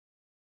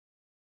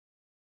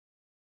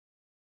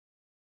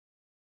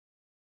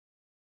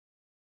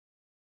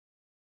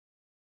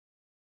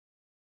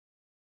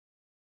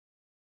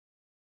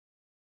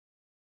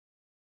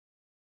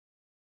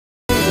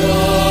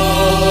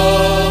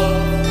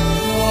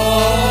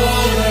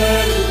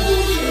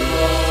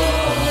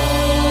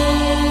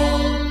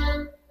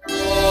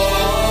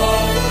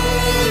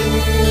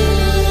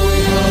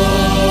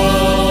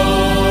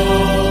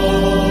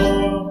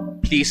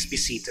be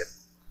seated.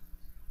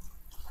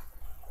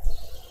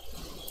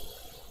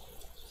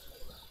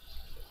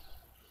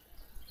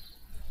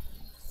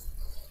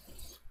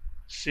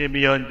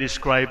 Simeon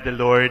described the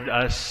Lord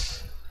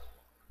as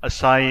a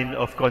sign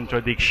of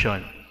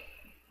contradiction,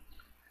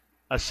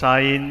 a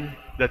sign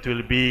that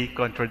will be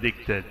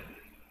contradicted.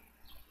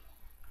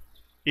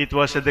 It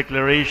was a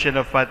declaration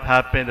of what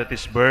happened at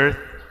his birth.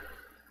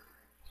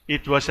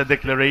 It was a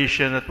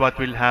declaration of what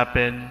will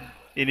happen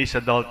in his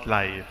adult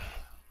life.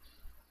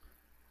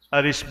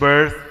 At his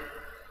birth,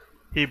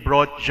 he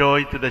brought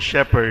joy to the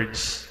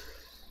shepherds,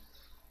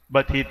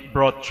 but he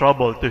brought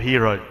trouble to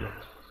Herod.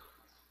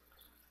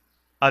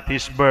 At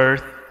his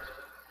birth,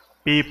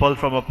 people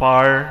from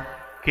afar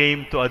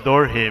came to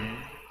adore him.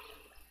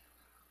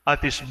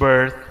 At his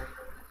birth,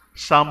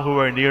 some who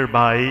were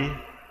nearby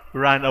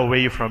ran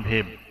away from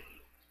him.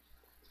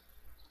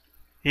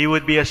 He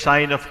would be a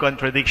sign of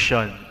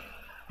contradiction,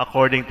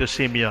 according to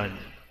Simeon.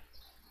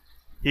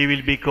 He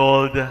will be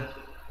called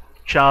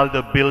child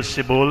of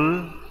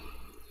Beelzebul,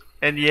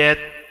 and yet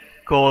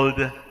called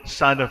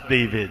son of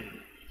David.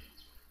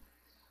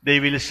 They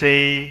will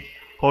say,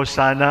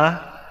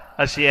 Hosanna,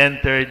 as he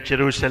entered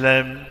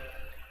Jerusalem.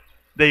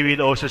 They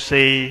will also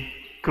say,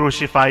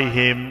 crucify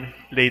him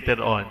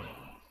later on.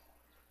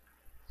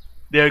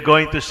 They are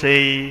going to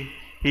say,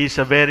 he is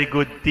a very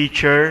good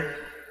teacher,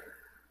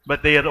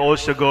 but they are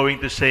also going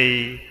to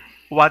say,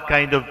 what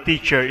kind of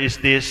teacher is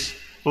this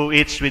who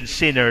eats with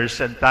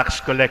sinners and tax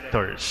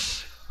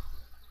collectors?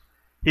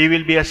 He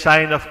will be a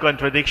sign of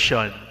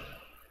contradiction.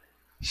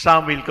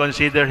 Some will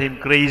consider him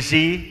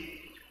crazy,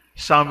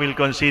 some will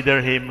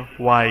consider him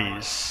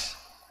wise.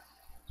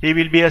 He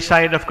will be a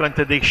sign of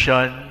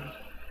contradiction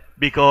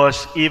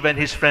because even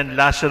his friend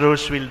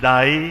Lazarus will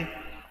die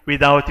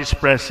without his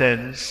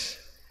presence,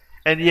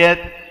 and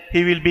yet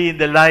he will be in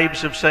the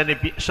lives of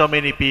so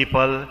many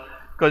people,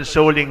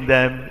 consoling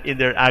them in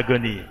their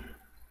agony.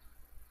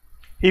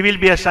 He will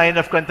be a sign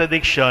of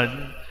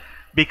contradiction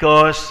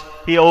because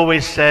he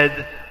always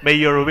said, may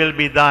your will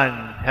be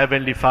done,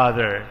 Heavenly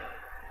Father.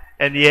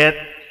 And yet,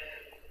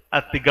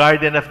 at the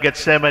Garden of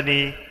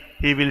Gethsemane,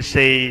 he will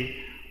say,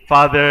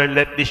 Father,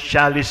 let this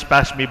chalice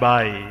pass me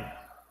by.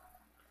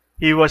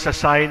 He was a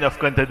sign of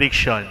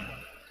contradiction.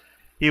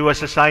 He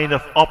was a sign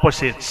of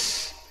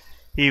opposites.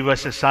 He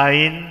was a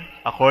sign,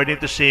 according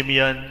to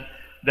Simeon,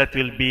 that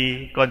will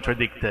be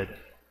contradicted.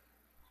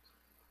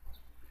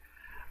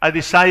 A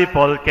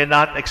disciple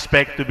cannot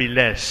expect to be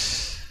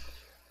less.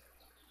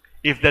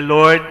 If the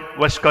Lord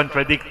was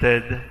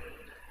contradicted,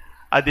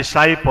 a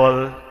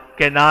disciple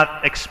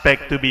cannot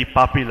expect to be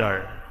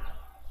popular.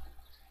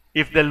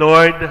 If the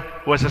Lord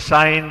was a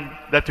sign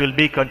that will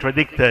be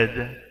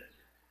contradicted,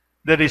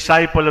 the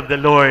disciple of the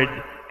Lord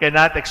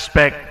cannot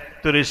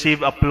expect to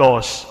receive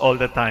applause all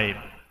the time.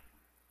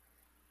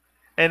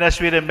 And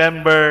as we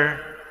remember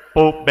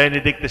Pope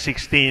Benedict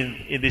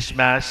XVI in this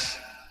Mass,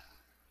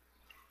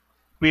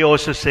 we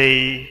also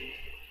say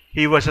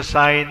he was a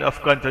sign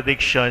of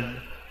contradiction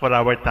for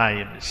our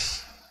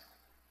times.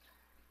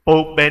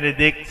 Pope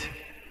Benedict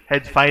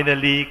had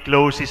finally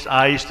closed his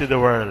eyes to the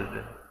world,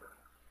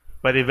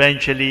 but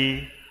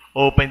eventually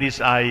opened his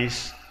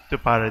eyes to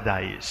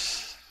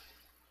paradise.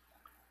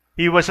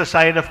 He was a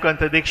sign of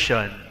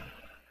contradiction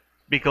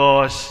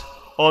because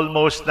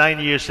almost 9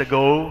 years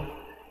ago,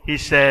 he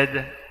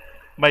said,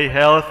 my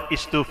health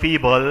is too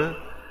feeble,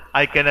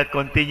 I cannot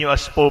continue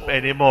as Pope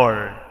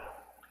anymore.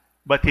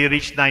 But he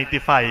reached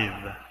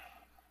 95.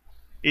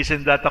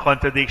 Isn't that a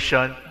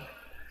contradiction?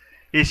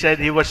 He said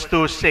he was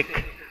too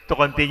sick to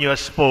continue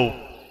as Pope,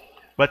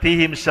 but he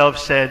himself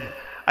said,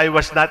 I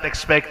was not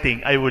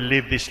expecting I would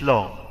live this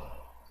long.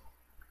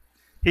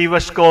 He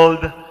was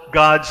called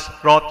God's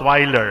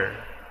Rottweiler.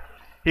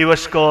 He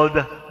was called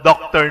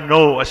Dr.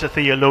 No as a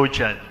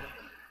theologian.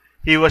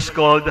 He was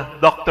called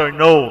Dr.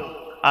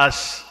 No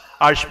as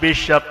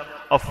Archbishop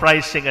of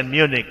Freising and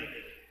Munich.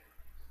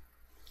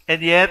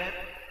 And yet,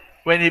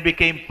 when he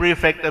became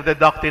prefect of the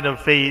doctrine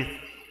of faith,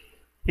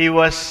 he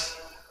was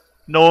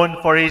known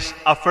for his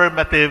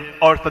affirmative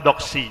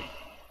orthodoxy.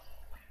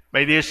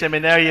 My dear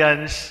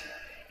seminarians,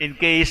 in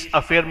case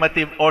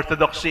affirmative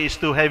orthodoxy is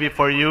too heavy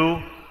for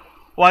you,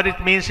 what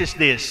it means is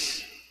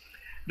this,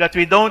 that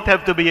we don't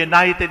have to be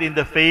united in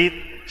the faith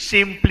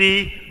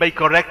simply by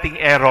correcting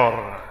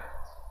error.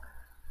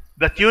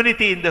 That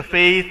unity in the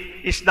faith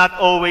is not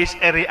always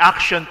a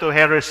reaction to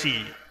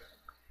heresy,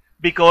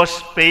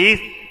 because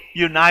faith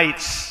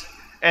unites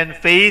and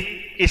faith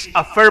is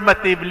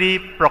affirmatively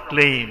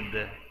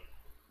proclaimed.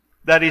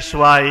 That is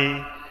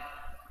why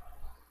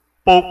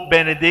Pope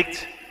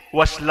Benedict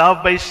was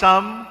loved by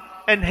some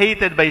and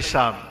hated by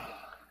some.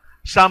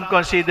 Some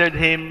considered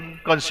him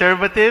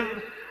conservative,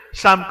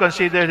 some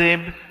considered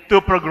him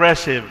too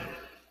progressive,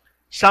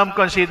 some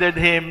considered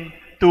him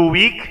too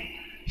weak,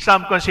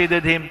 some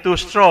considered him too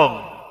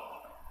strong.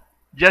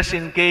 Just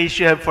in case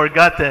you have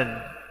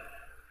forgotten,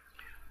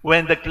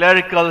 when the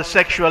clerical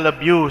sexual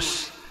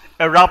abuse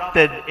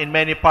erupted in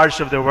many parts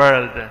of the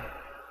world,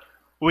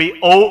 we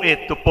owe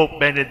it to Pope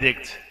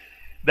Benedict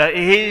that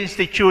he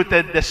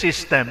instituted the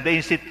system,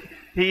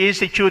 he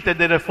instituted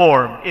the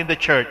reform in the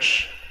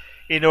church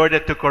in order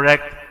to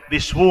correct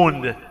this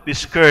wound, this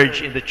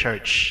scourge in the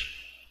church.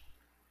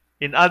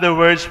 In other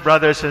words,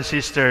 brothers and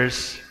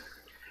sisters,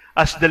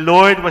 as the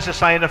Lord was a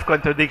sign of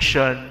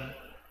contradiction,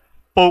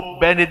 Pope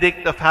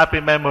Benedict of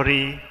happy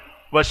memory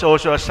was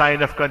also a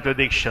sign of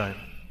contradiction.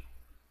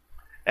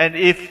 And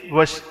if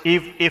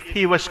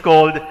he was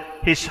called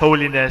His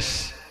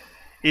Holiness,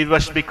 it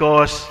was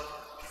because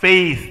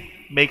faith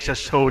makes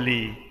us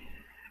holy,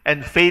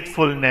 and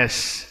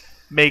faithfulness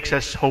makes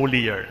us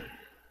holier.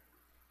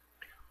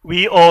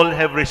 We all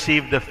have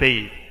received the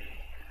faith,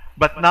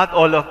 but not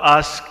all of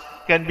us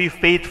can be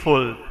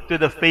faithful to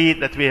the faith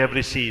that we have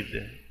received.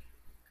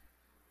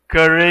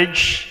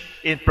 Courage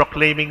in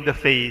proclaiming the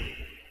faith,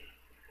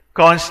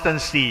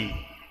 constancy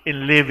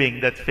in living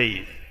that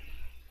faith.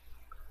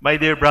 My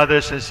dear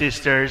brothers and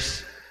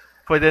sisters,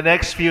 for the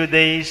next few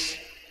days,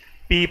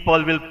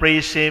 people will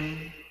praise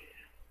Him.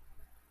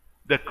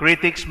 The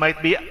critics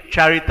might be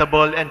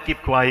charitable and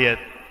keep quiet.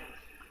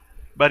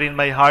 But in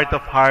my heart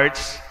of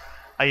hearts,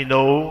 I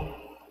know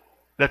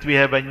that we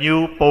have a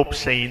new Pope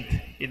Saint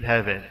in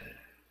heaven.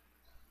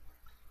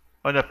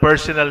 On a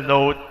personal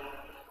note,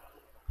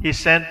 he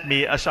sent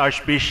me as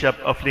Archbishop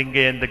of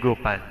Lingayen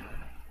Dagupan.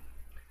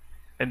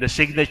 And the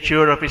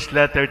signature of his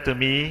letter to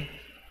me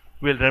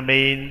will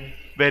remain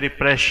very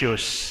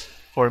precious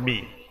for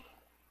me.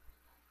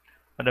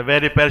 On a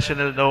very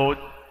personal note,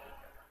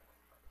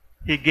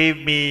 he gave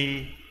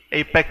me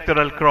a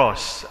pectoral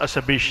cross as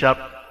a bishop,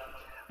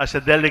 as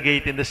a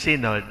delegate in the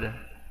synod,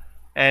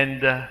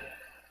 and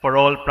for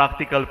all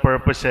practical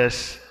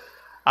purposes,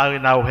 I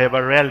now have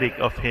a relic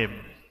of him.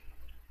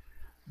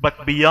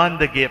 But beyond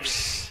the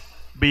gifts,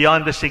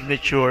 beyond the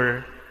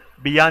signature,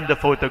 beyond the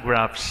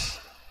photographs,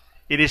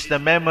 it is the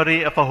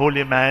memory of a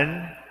holy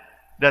man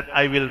that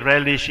I will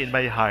relish in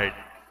my heart.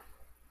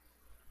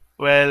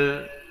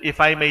 Well, if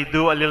I may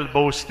do a little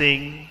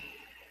boasting,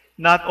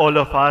 not all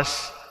of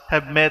us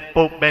have met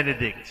Pope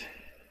Benedict.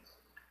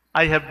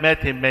 I have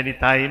met him many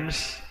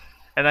times,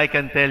 and I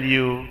can tell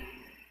you,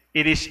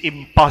 it is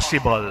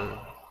impossible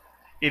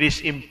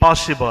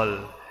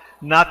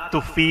not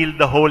to feel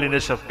the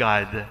holiness of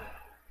God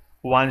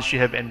once you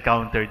have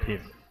encountered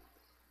Him.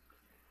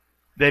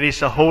 There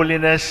is a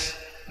holiness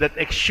that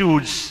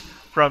exudes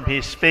from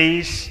His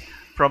face,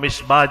 from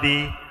His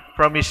body,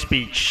 from His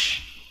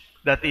speech,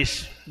 that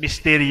is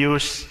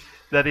mysterious,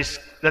 that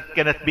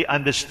cannot be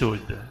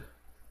understood.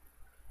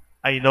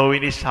 I know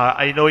in His heart,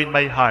 I know in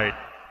my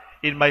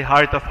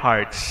heart of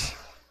hearts,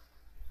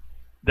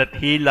 that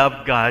He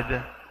loved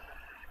God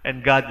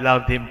and God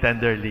loved Him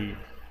tenderly.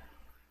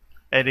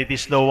 And it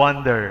is no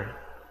wonder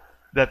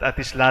that at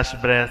His last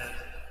breath,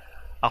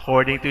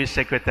 according to His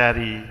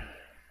secretary,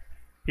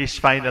 His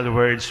final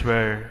words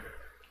were,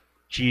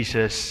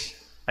 "Jesus,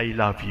 I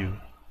love you."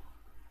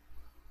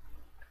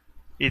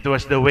 It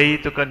was the way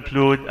to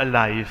conclude a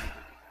life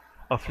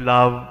of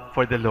love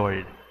for the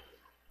Lord.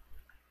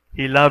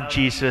 He loved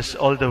Jesus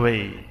all the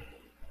way,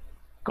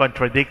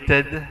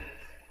 contradicted,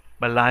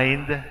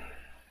 maligned,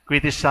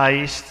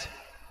 criticized,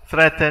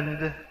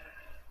 threatened.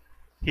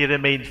 He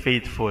remained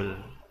faithful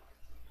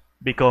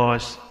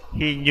because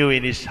he knew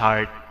in his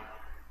heart,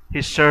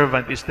 his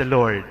servant is the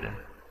Lord.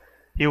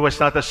 He was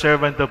not a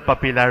servant of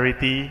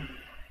popularity.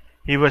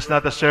 He was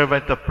not a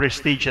servant of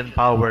prestige and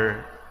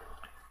power.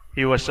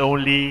 He was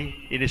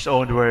only, in his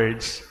own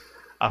words,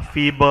 a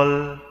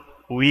feeble,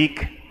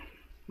 weak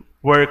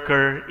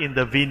worker in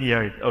the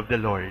vineyard of the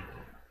Lord.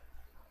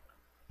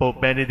 Pope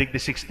Benedict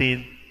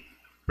XVI,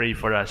 pray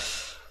for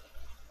us.